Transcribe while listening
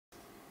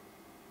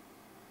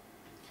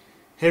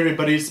Hey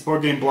everybody, it's the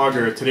Board Game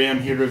Blogger. Today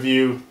I'm here to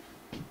review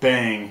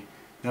Bang.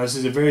 Now this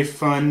is a very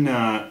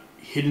fun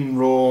hidden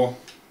role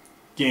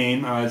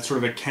game. It's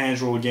sort of a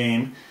casual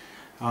game,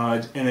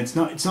 and it's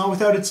not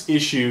without its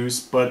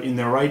issues, but in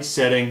the right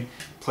setting,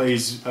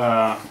 plays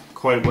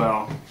quite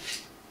well.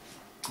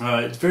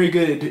 It's very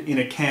good in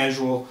a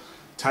casual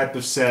type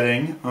of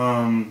setting.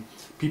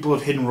 People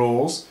have hidden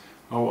roles.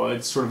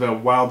 It's sort of a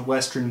Wild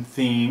Western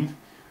theme.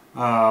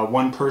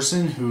 One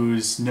person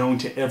who's known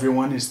to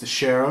everyone is the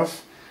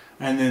sheriff.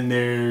 And then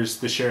there's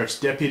the sheriff's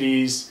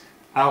deputies,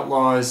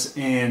 outlaws,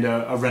 and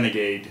a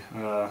renegade.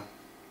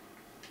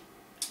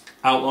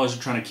 Outlaws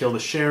are trying to kill the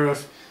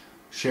sheriff.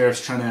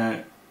 Sheriff's trying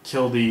to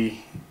kill the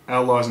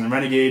outlaws and the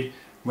renegade.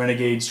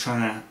 Renegade's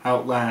trying to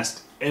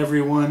outlast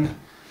everyone.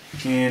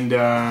 And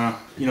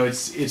you know,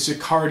 it's a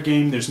card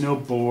game. There's no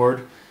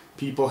board.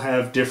 People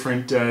have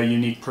different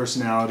unique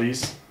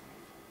personalities.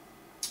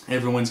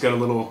 Everyone's got a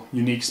little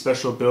unique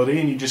special ability,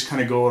 and you just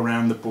kind of go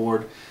around the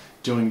board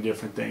doing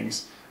different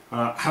things.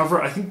 However,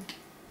 I think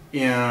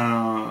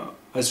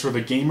as sort of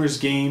a gamer's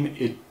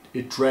game,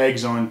 it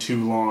drags on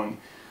too long,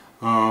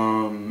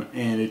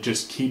 and it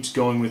just keeps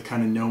going with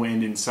kind of no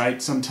end in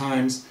sight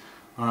sometimes.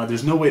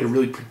 There's no way to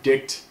really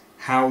predict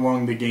how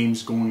long the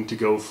game's going to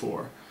go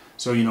for.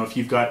 So, you know, if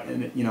you've got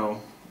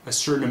a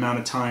certain amount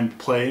of time to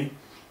play,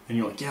 and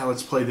you're like, yeah,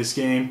 let's play this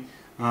game,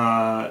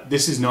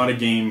 this is not a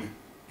game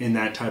in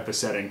that type of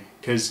setting,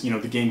 because, you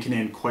know, the game can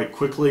end quite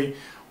quickly,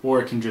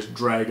 or it can just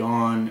drag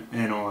on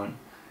and on.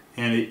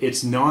 And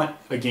it's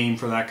not a game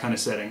for that kind of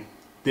setting.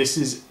 This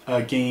is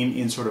a game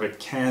in sort of a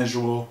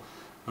casual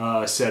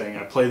setting.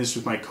 I play this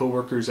with my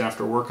coworkers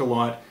after work a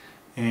lot,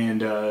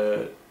 and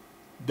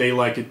they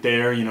like it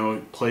there. You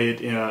know, play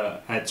it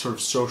at sort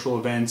of social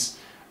events,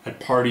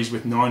 at parties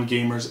with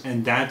non-gamers,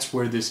 and that's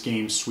where this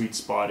game's sweet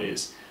spot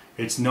is.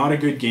 It's not a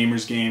good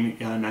gamer's game,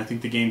 and I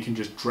think the game can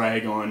just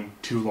drag on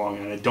too long,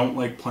 and I don't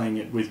like playing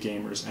it with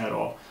gamers at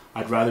all.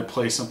 I'd rather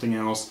play something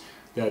else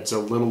that's a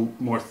little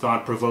more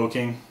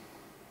thought-provoking,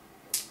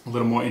 a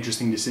little more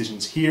interesting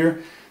decisions.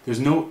 Here, there's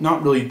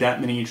not really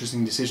that many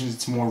interesting decisions.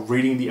 It's more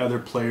reading the other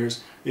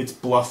players. It's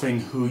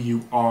bluffing who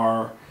you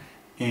are,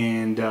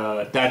 and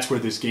that's where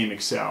this game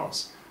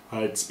excels.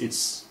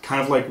 It's kind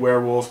of like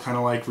Werewolf, kind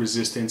of like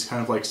Resistance,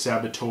 kind of like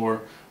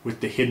Saboteur with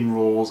the hidden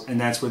roles,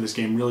 and that's where this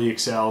game really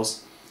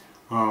excels.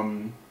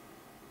 The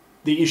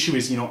issue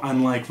is, you know,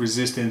 unlike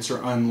Resistance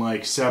or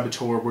unlike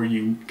Saboteur, where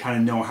you kind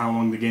of know how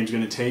long the game's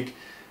going to take,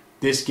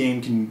 this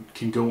game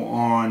can go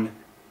on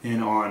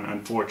and on,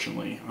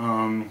 unfortunately.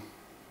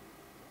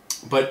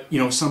 But, you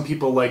know, some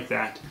people like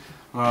that.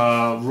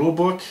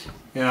 Rulebook,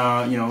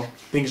 you know,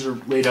 things are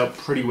laid out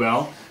pretty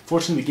well.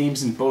 Fortunately, the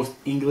game's in both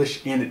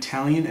English and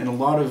Italian, and a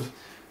lot of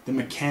the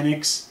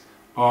mechanics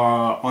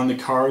on the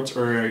cards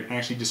are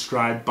actually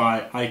described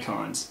by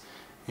icons.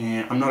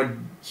 And I'm not a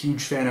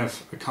huge fan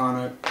of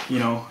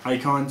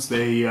icons.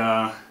 They,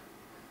 I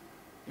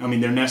mean,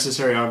 they're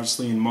necessary,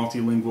 obviously, in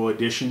multilingual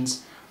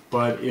editions,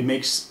 but it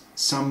makes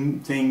some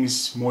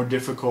things more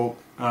difficult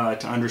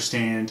to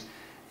understand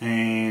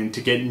and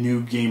to get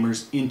new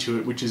gamers into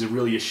it, which is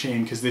really a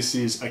shame, because this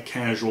is a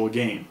casual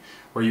game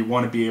where you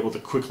want to be able to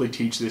quickly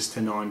teach this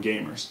to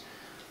non-gamers.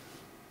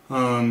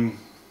 But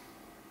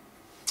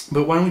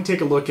why don't we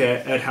take a look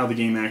at how the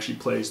game actually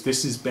plays.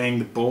 This is Bang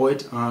the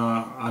Bullet.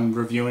 I'm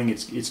reviewing.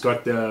 It's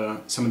got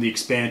some of the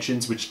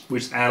expansions which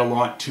add a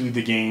lot to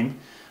the game.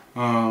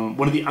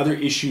 One of the other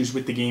issues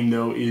with the game,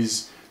 though,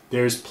 is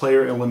there's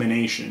player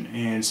elimination,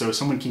 and so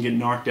someone can get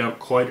knocked out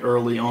quite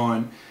early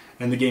on,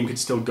 and the game could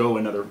still go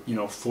another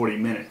 40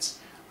 minutes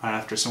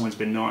after someone's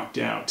been knocked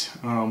out,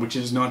 which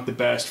is not the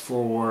best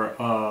for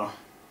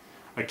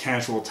a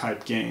casual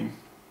type game.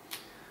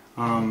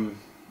 And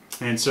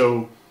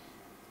so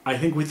I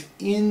think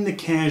within the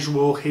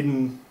casual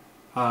hidden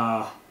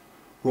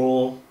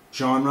role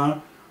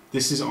genre,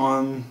 this is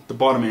on the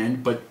bottom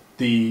end, but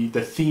the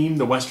theme,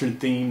 the Western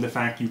theme, the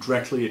fact you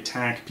directly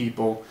attack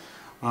people,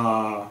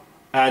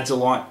 adds a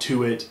lot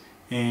to it,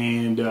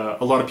 and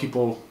a lot of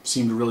people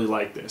seem to really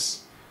like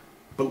this.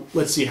 But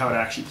let's see how it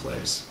actually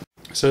plays.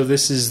 So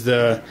this is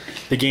the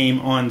game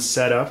on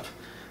setup.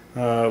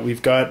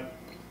 We've got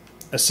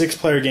a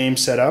 6-player game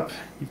set up.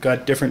 You've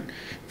got different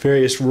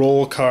various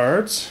role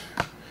cards.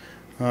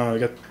 We've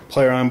got the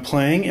player I'm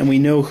playing, and we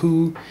know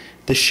who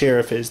the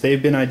sheriff is.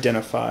 They've been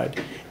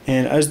identified.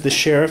 And as the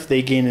sheriff,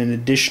 they gain an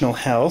additional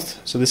health.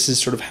 So this is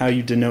sort of how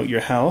you denote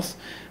your health.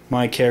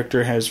 My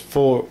character has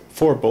four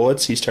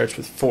bullets. He starts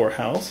with 4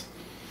 health.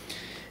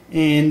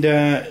 And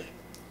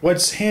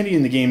what's handy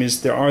in the game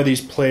is there are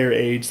these player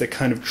aids that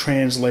kind of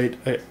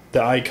translate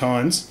the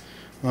icons.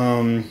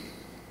 And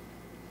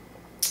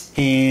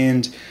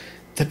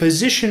the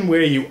position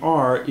where you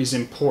are is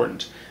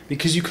important,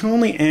 because you can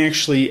only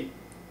actually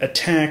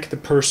attack the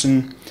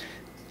person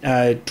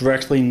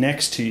directly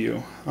next to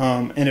you.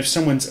 And if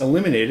someone's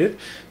eliminated,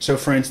 so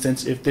for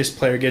instance, if this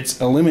player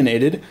gets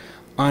eliminated,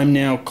 I'm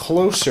now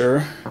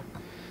closer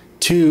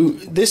to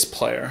this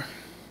player.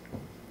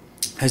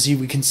 As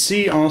we can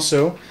see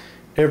also,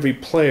 every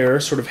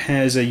player sort of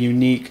has a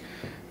unique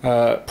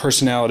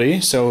personality.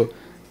 So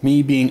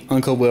me being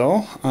Uncle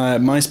Will,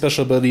 my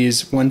special ability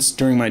is once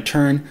during my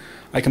turn,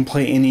 I can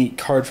play any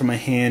card from my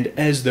hand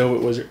as though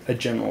it was a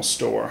general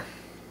store.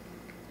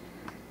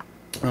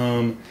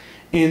 And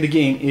the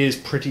game is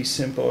pretty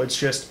simple. It's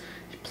just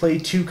you play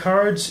 2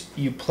 cards,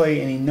 you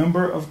play any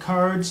number of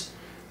cards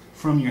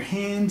from your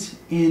hand,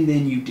 and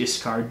then you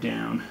discard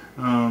down.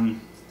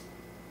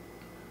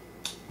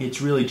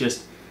 It's really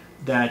just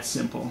that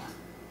simple.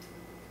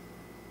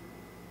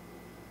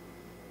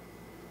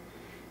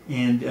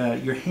 And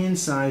your hand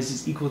size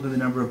is equal to the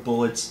number of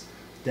bullets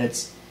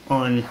that's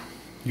on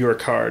your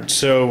card.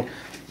 So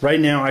right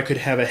now I could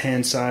have a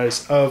hand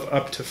size of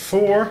up to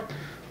 4.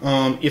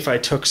 If I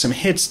took some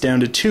hits down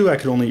to 2, I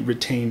could only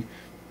retain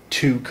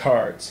 2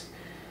 cards.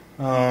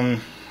 So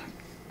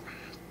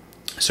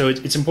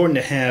it's important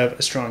to have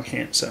a strong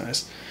hand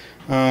size.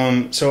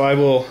 So I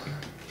will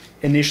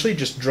initially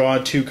just draw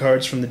 2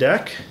 cards from the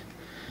deck.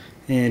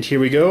 And here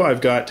we go. I've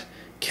got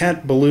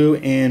Cat, Baloo,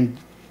 and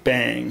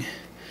Bang.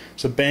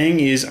 So Bang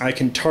is I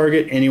can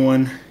target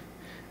anyone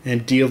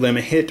and deal them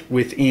a hit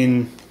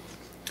within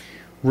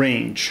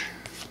range.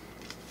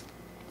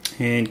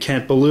 And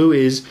Cat Baloo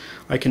is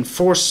I can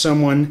force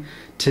someone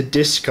to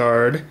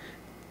discard,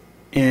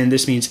 and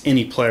this means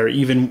any player,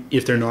 even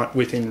if they're not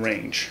within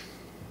range.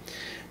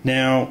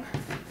 Now,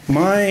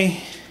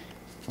 my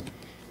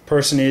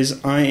person is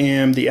I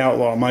am the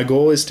outlaw. My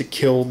goal is to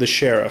kill the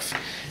sheriff,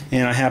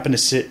 and I happen to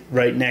sit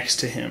right next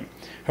to him.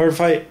 However,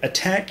 if I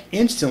attack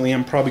instantly,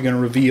 I'm probably going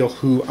to reveal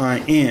who I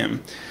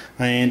am,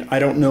 and I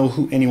don't know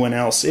who anyone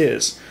else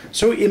is.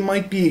 So it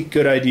might be a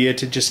good idea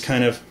to just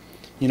kind of,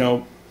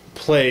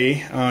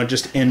 play,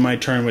 just end my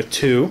turn with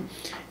 2,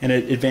 and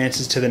it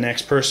advances to the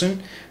next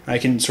person. I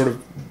can sort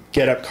of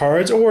get up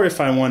cards, or if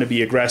I want to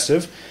be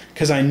aggressive,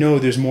 because I know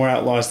there's more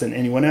outlaws than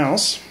anyone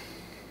else,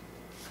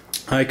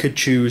 I could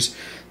choose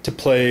to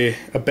play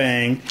a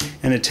Bang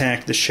and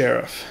attack the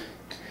sheriff.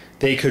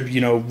 They could,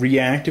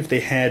 react if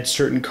they had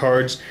certain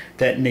cards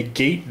that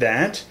negate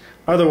that.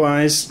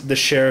 Otherwise, the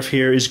sheriff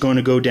here is going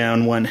to go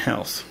down 1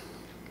 health.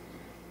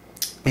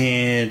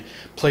 And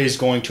play is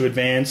going to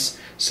advance.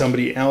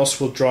 Somebody else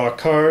will draw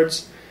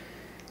cards,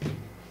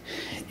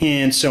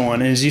 and so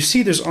on. And as you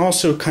see, there's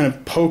also kind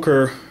of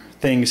poker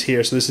things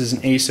here. So this is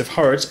an Ace of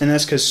Hearts, and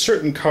that's because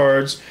certain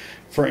cards,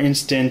 for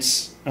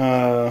instance,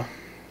 the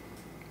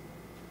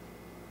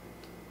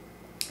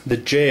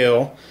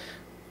jail,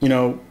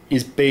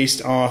 is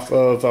based off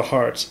of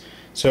hearts.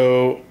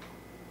 So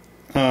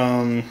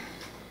there's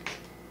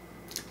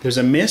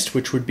a Mist,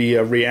 which would be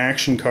a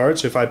reaction card.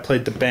 So if I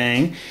played the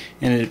Bang,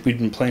 and we'd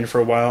been playing for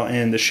a while,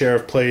 and the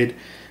sheriff played,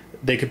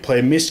 they could play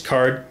a Mist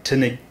card to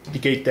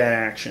negate that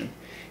action.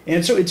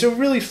 And so it's a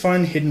really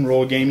fun hidden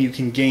role game. You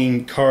can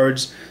gain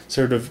cards,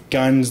 sort of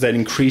guns that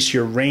increase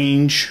your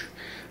range,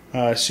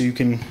 so you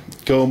can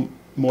go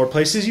more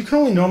places. You can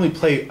only normally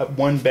play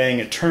 1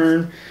 Bang a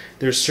turn.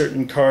 There's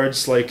certain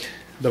cards like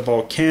the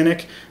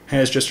Volcanic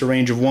has just a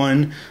range of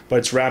 1, but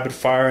it's rapid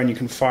fire and you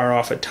can fire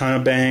off a ton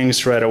of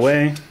bangs right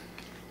away.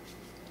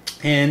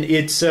 And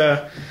it's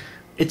a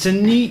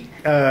neat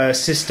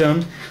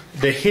system.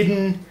 The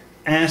hidden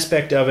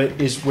aspect of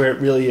it is where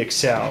it really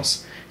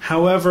excels.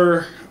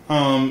 However,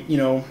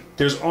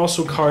 there's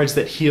also cards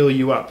that heal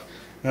you up.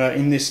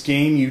 In this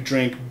game, you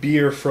drink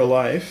beer for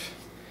life,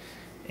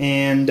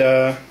 and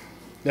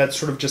that's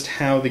sort of just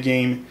how the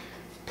game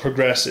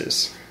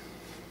progresses.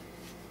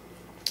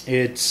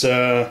 It's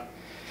and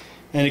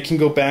it can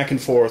go back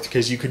and forth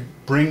because you could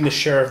bring the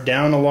sheriff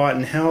down a lot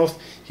in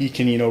health. He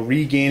can,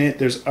 regain it.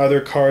 There's other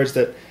cards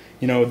that,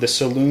 the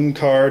saloon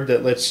card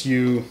that lets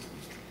you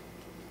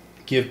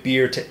give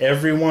beer to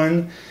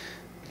everyone.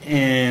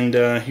 And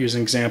here's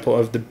an example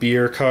of the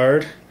beer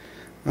card.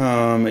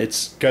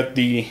 It's got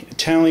the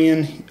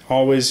Italian,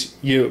 always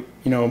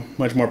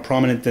much more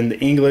prominent than the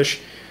English,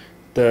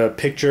 the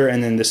picture,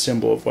 and then the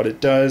symbol of what it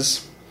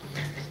does.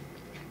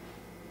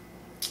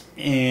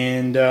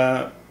 And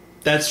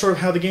that's sort of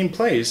how the game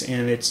plays.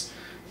 And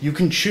you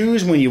can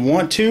choose when you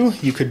want to.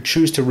 You could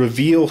choose to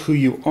reveal who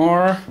you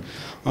are.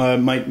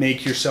 Might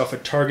make yourself a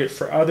target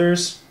for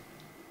others.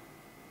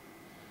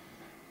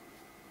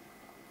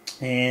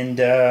 And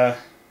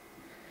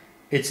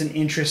it's an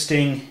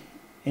interesting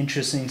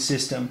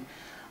system.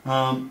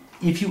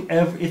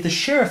 If the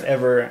sheriff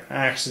ever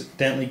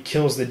accidentally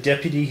kills the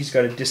deputy, he's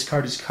got to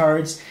discard his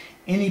cards.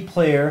 Any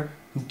player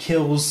who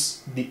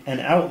kills an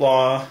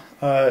outlaw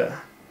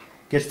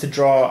gets to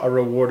draw a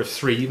reward of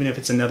 3, even if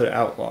it's another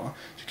outlaw.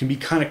 So it can be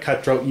kind of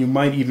cutthroat. You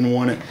might even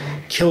want to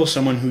kill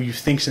someone who you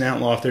think's an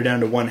outlaw if they're down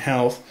to 1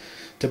 health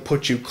to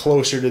put you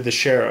closer to the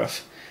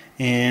sheriff.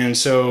 And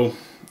so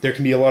there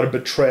can be a lot of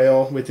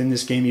betrayal within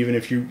this game, even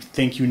if you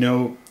think you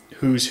know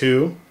who's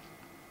who.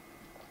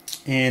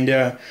 And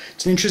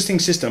it's an interesting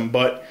system,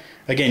 but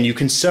again, you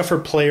can suffer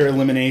player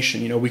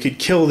elimination. We could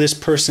kill this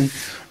person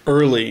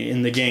early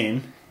in the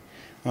game.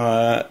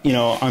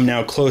 I'm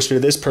now closer to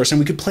this person.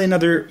 We could play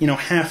another,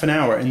 half an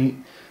hour,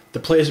 and the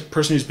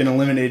person who's been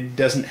eliminated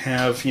doesn't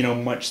have,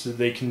 much that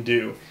they can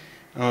do.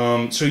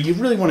 So you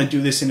really want to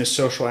do this in a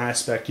social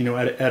aspect, you know,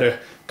 at a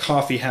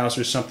coffee house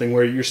or something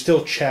where you're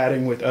still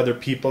chatting with other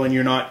people and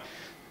you're not,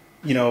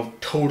 you know,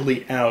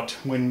 totally out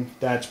when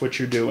that's what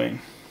you're doing.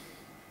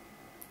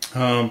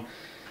 And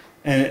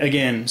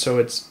again,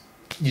 so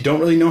you don't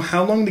really know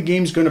how long the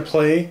game's going to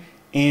play,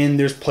 and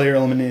there's player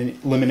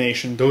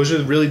elimination. Those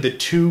are really the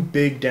two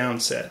big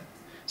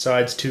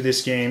downsides to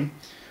this game.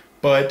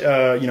 But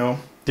you know,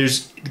 the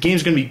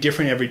game's going to be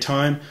different every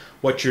time.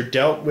 What you're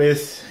dealt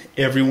with,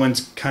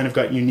 everyone's kind of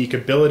got unique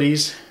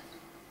abilities,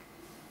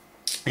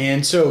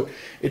 and so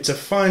it's a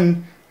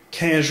fun,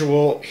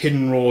 casual,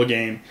 hidden role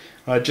game.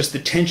 Just the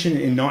tension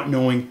in not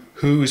knowing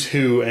who's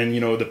who, and you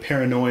know, the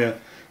paranoia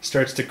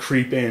starts to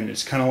creep in.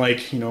 It's kind of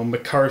like, you know,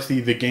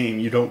 McCarthy the game.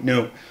 You don't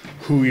know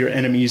who your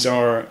enemies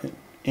are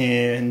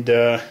and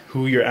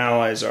who your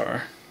allies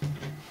are.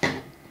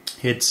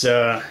 It's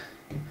a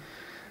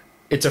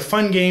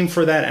fun game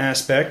for that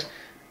aspect.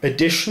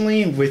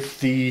 Additionally, with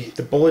the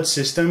bullet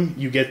system,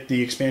 you get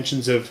the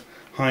expansions of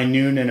High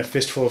Noon and A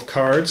Fistful of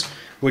Cards,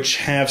 which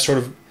have sort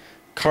of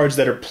cards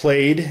that are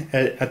played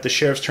at the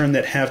sheriff's turn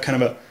that have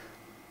kind of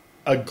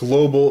a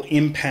global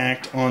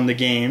impact on the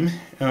game,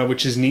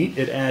 which is neat.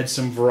 It adds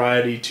some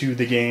variety to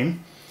the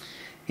game.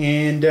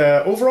 And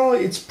overall,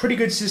 it's a pretty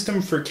good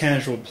system for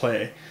casual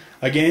play.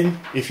 Again,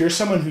 if you're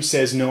someone who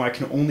says, no, I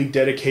can only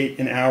dedicate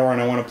an hour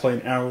and I want to play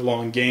an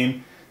hour-long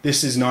game,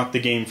 this is not the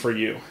game for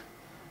you.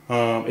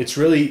 It's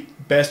really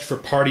best for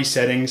party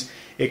settings.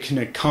 It can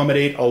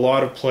accommodate a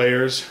lot of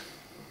players,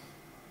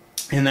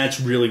 and that's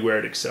really where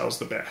it excels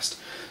the best.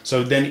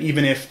 So then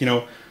even if, you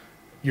know,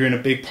 you're in a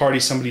big party,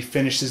 somebody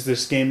finishes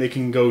this game, they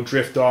can go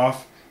drift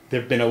off,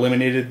 they've been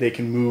eliminated, they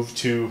can move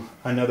to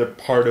another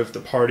part of the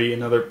party,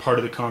 another part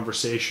of the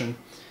conversation.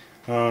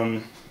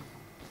 And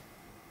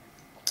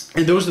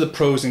those are the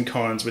pros and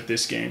cons with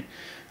this game.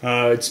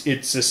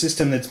 It's a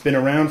system that's been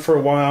around for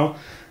a while,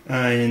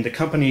 and the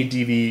company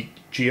DV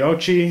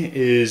Giochi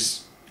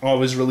is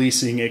always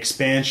releasing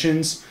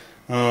expansions,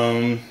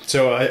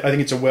 so I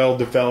think it's a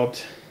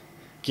well-developed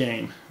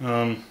game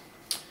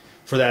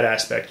for that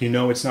aspect. You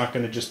know, it's not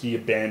going to just be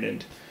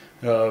abandoned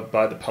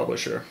by the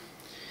publisher.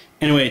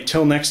 Anyway,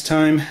 till next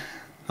time,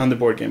 I'm the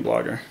Board Game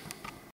Blogger.